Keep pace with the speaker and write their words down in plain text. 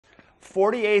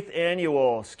48th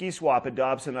annual ski swap at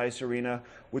Dobson Ice Arena,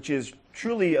 which is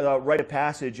truly a rite of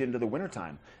passage into the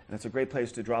wintertime. And it's a great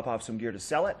place to drop off some gear to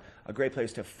sell it, a great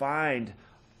place to find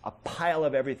a pile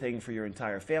of everything for your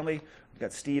entire family. We've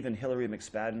got Steve and Hillary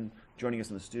McSpadden joining us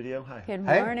in the studio. Hi. Good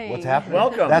morning. Hey, what's happening?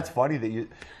 Welcome. That's funny that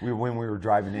when we were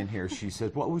driving in here, she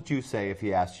said, what would you say if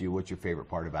he asked you what's your favorite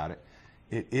part about it?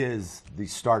 It is the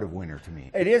start of winter to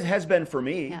me. It has been for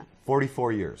me. Yeah.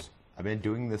 44 years. I've been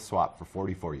doing this swap for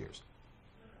 44 years.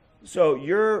 So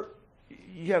you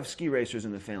have ski racers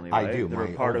in the family, right? I do. That My are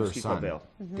part of older Ski Club son Vail.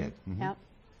 did. Mm-hmm. Yep.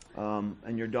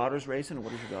 And your daughter's racing?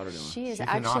 What is your daughter doing? She is She's in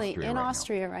actually Austria in right now.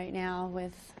 Austria right now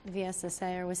with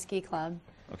VSSA or with Ski Club.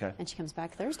 Okay. And she comes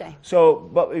back Thursday. So,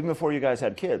 but even before you guys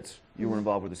had kids, you were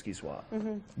involved with the ski swap.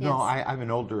 No, Yes.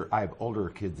 I have older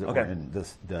kids that Okay. were in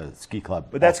the ski club.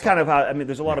 But that's also. kind of how, I mean,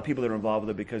 there's a lot of people that are involved with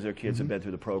it because their kids have been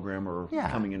through the program or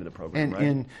coming into the program,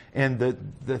 right? And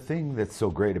the thing that's so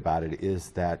great about it is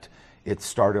that it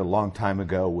started a long time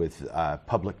ago with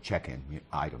public check-in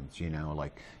items, you know,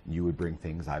 like you would bring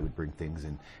things, I would bring things,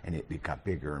 and it got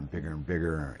bigger and bigger and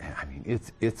bigger. And I mean,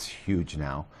 it's huge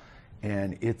now.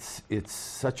 And it's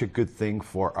such a good thing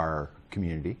for our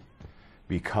community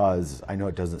because I know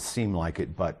it doesn't seem like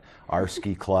it, but our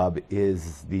ski club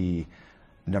is the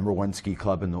 #1 ski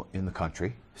club in the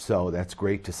country. So that's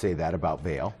great to say that about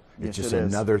Vail. It's Yes, just it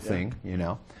is. another Yeah. thing, you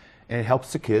know. And it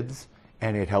helps the kids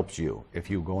and it helps you if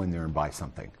you go in there and buy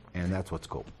something. And that's what's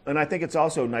cool. And I think it's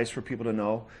also nice for people to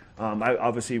know. I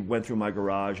obviously went through my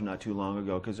garage not too long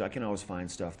ago because I can always find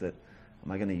stuff that,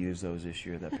 am I going to use those this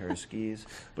year, that pair of skis?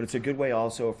 But it's a good way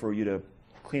also for you to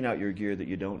clean out your gear that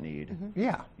you don't need.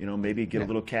 Yeah. You know, maybe get a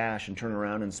little cash and turn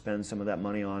around and spend some of that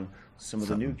money on some of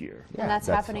the new gear. Yeah, And that's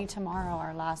that's happening tomorrow,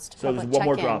 our last So there's public one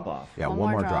more check-in. drop-off. Yeah, one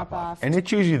more drop drop-off. off. And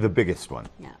it's usually the biggest one.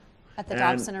 Yeah, at the And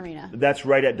Dobson Arena. That's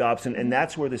right at Dobson, and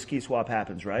that's where the ski swap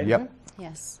happens, right? Yep.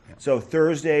 Yes, So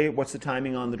Thursday, what's the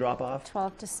timing on the drop-off?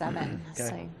 12 to 7,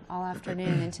 so all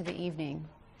afternoon into the evening.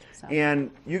 So.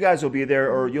 And you guys will be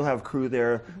there, or you'll have crew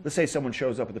there. Let's say someone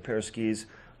shows up with a pair of skis.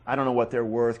 I don't know what they're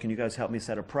worth. Can you guys help me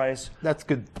set a price? That's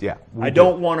good. Yeah. we I do.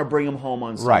 don't want to bring them home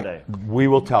on Sunday. Right. We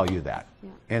will tell you that.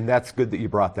 And that's good that you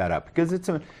brought that up because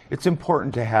it's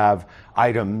important to have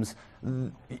items.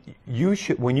 You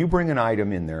should, when you bring an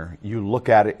item in there, you look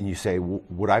at it and you say,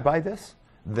 would I buy this?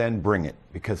 Then bring it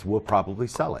because we'll probably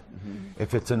sell it.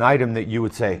 If it's an item that you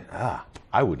would say,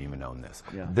 I wouldn't even own this,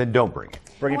 then don't bring it.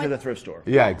 Bring it to the thrift store.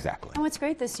 Yeah, exactly. And what's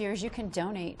great this year is you can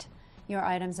donate your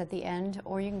items at the end,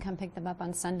 or you can come pick them up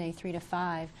on Sunday 3 to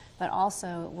 5. But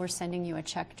also, we're sending you a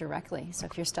check directly. So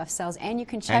if your stuff sells, and you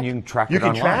can check. And you can track You it can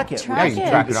online. track it. Yeah, you can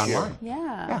track it Track it. online.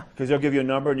 Yeah. Because they'll give you a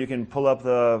number, and you can pull up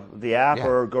the app Yeah.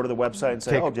 or go to the website and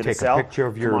say, Take- oh, did take it a sell? picture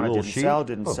of your Come on, little it didn't sheet. sell,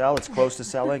 didn't Oh. sell. It's close to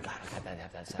selling. God, I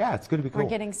bet that sells. Yeah, it's going to be cool. We're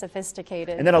getting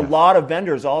sophisticated. And then a lot of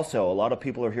vendors also. A lot of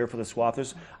people are here for the swap.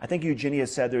 I think Eugenia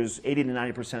said there's 80 to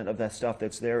 90% of that stuff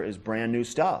that's there is brand new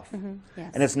stuff.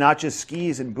 Yes. And it's not just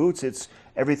skis and boots. It's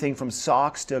everything from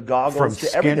socks to goggles From to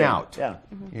skin everything. out. Yeah.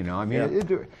 You know, I mean,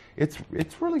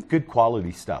 it's really good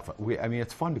quality stuff. I mean,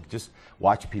 it's fun to just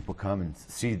watch people come and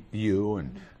see you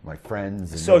and my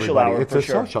friends. And Social everybody. hour, It's for a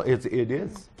sure. social. It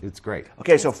is. It's great.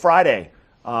 Okay, so Friday,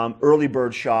 early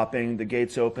bird shopping. The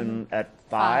gates open at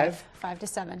 5. 5 to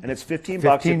 7. And it's $15.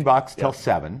 $15 till Yeah.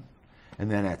 7,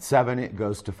 and then at 7 it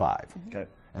goes to 5. Okay.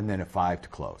 And then at 5 to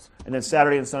close. And then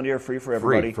Saturday and Sunday are free for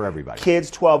everybody. for everybody. Kids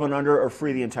 12 and under are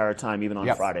free the entire time, even on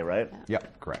Yep. Friday, right?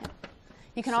 Yep, correct.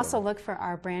 You can also look for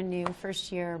our brand new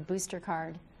first-year booster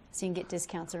card, so you can get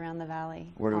discounts around the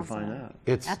valley. Where do we also. find that?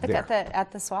 It's At the there.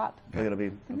 at the swap. They're gonna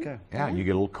be okay. Yeah, you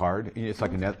get a little card. It's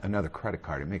like another credit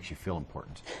card. It makes you feel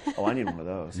important. Oh, I need one of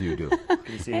those. You do. Good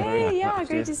to see you. Hey, Larry. yeah,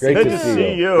 great to see Good you. to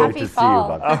see you. Happy Good to see fall.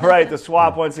 you, bud. All right, the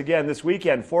swap once again this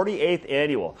weekend, 48th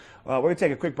annual. We're going to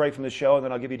take a quick break from the show, and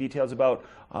then I'll give you details about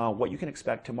what you can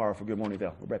expect tomorrow for Good Morning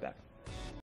Vail. We'll be right back.